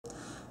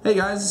Hey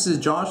guys, this is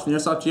Josh from the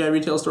Airsoft GI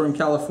retail store in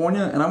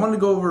California, and I wanted to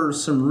go over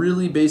some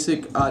really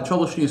basic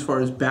troubleshooting as far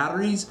as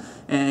batteries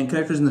and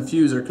connectors in the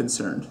fuse are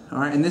concerned.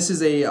 Alright, and this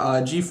is a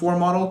G4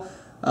 model.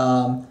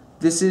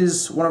 This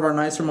is one of our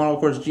nicer model, of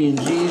course,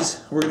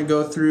 G&Gs. We're going to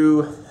go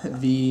through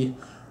the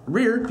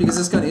rear, because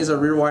this gun is a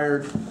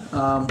rear-wired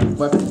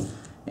weapon,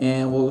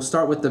 and we'll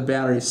start with the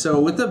battery. So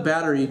with the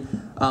battery,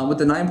 with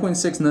the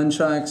 9.6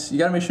 nunchucks, you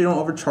got to make sure you don't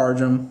overcharge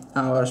them.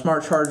 A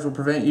smart charge will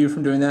prevent you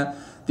from doing that.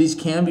 These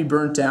can be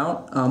burnt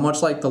out,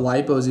 much like the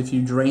lipos. If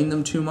you drain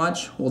them too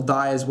much, will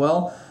die as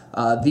well.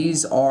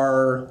 These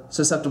are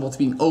susceptible to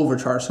being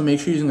overcharged, so make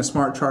sure you're using a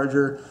smart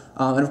charger.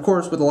 And of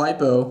course, with the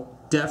lipo,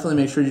 definitely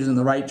make sure you're using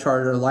the right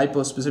charger,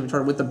 lipo-specific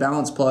charger with the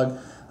balance plug.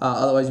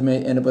 Otherwise, you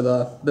may end up with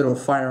a bit of a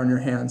fire on your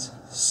hands.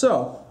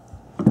 So,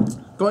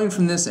 going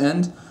from this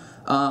end,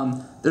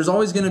 there's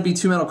always going to be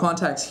two metal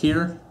contacts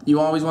here. You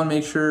always want to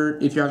make sure,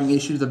 if you're having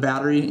issues with the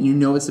battery and you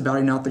know it's the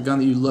battery, not the gun,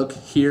 that you look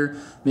here,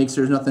 make sure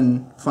there's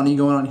nothing funny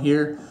going on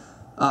here.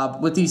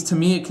 With these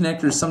Tamiya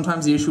connectors,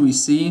 sometimes the issue we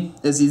see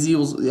is these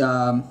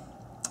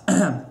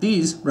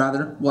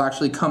will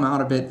actually come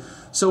out a bit.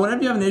 So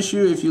whenever you have an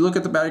issue, if you look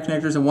at the battery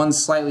connectors and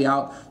one's slightly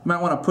out, you might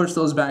want to push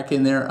those back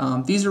in there.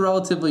 These are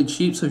relatively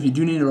cheap, so if you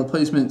do need a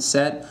replacement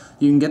set,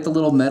 you can get the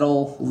little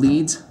metal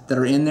leads that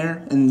are in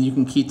there, and you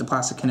can keep the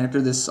plastic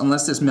connector.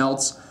 Unless this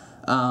melts,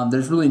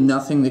 there's really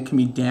nothing that can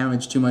be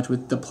damaged too much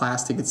with the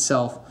plastic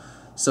itself.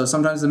 So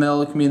sometimes the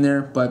metal can be in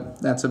there, but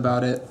that's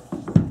about it.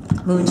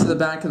 Moving to the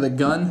back of the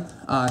gun,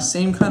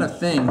 same kind of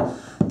thing.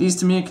 These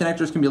Tamiya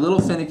connectors can be a little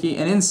finicky,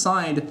 and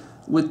inside,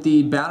 with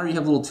the battery, you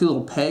have two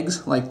little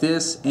pegs like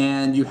this,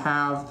 and you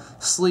have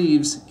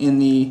sleeves in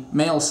the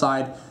male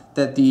side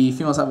that the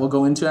female side will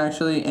go into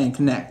actually and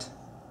connect.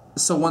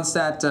 So once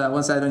that's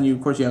done,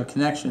 of course you have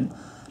connection.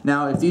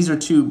 Now, if these are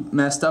too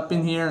messed up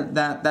in here,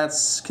 that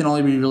can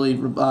only be really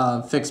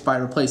fixed by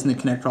replacing the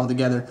connector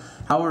altogether.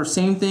 However,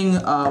 same thing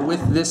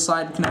with this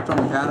side connector on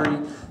the battery.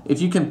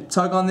 If you can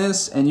tug on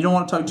this, and you don't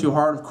want to tug too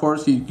hard, of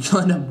course, you'll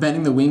end up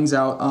bending the wings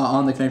out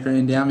on the connector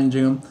and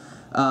damaging them.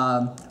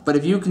 But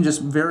if you can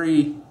just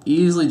very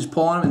easily just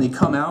pull on them and they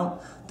come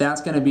out,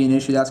 that's going to be an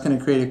issue. That's going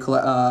to create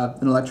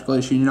an electrical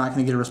issue. You're not going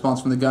to get a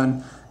response from the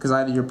gun because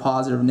either your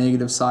positive or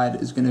negative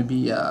side is going to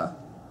be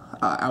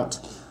out.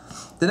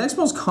 The next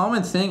most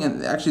common thing,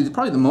 and actually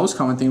probably the most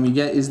common thing we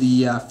get, is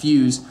the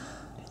fuse.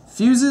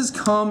 Fuses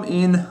come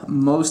in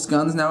most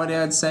guns nowadays,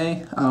 I'd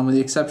say, with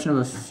the exception of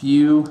a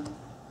few.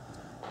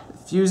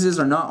 Fuses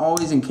are not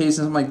always in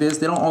cases like this.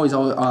 They don't always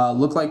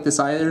look like this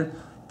either.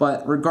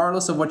 But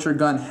regardless of what your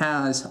gun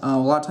has, a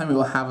lot of time it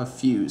will have a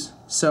fuse.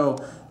 So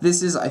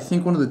this is, I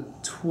think, one of the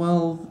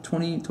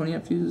 20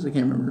 amp fuses. I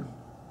can't remember.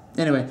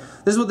 Anyway,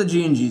 this is what the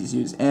G&Gs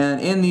use.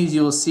 And in these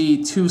you'll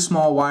see two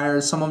small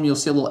wires. Some of them you'll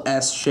see a little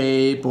S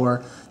shape,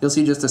 or you'll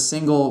see just a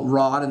single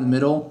rod in the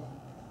middle.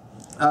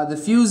 The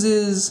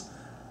fuses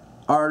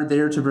are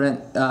there to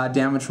prevent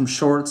damage from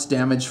shorts,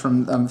 damage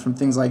from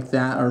things like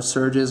that, or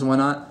surges and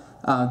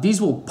whatnot. These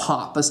will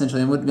pop,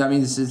 essentially. And what that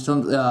means is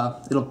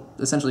it'll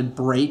essentially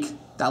break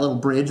that little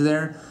bridge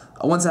there.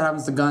 Once that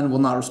happens, the gun will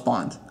not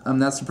respond.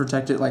 That's to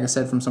protect it, like I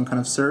said, from some kind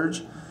of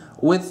surge.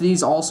 With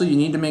these also, you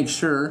need to make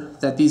sure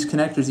that these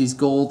connectors, these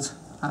gold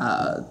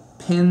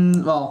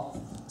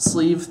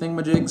sleeve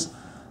thingamajigs,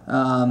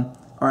 are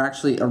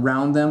actually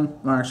around them,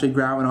 are actually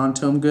grabbing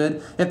onto them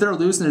good. If they're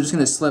loose and they're just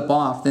going to slip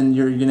off, then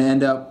you're going to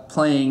end up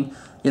playing,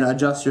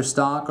 adjust your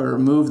stock or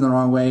move in the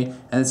wrong way,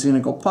 and it's going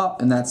to go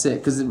pop, and that's it.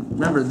 Because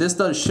remember, this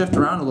does shift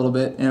around a little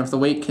bit, and if the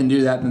weight can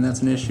do that, then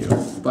that's an issue.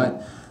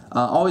 But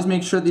always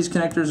make sure these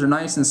connectors are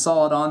nice and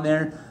solid on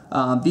there.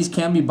 These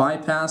can be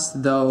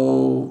bypassed,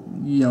 though.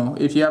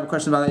 If you have a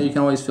question about that, you can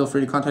always feel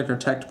free to contact our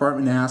tech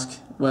department and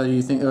ask whether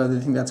they think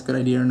that's a good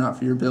idea or not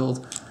for your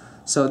build.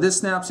 So this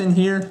snaps in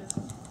here.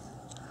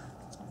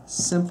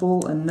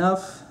 Simple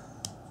enough.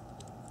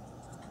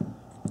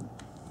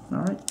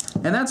 Alright,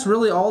 and that's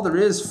really all there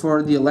is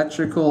for the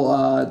electrical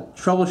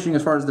troubleshooting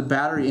as far as the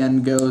battery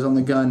end goes on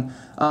the gun.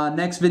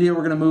 Next video we're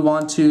going to move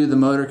on to the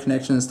motor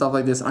connection and stuff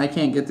like this. I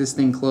can't get this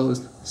thing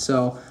closed,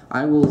 so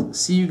I will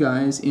see you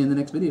guys in the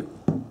next video.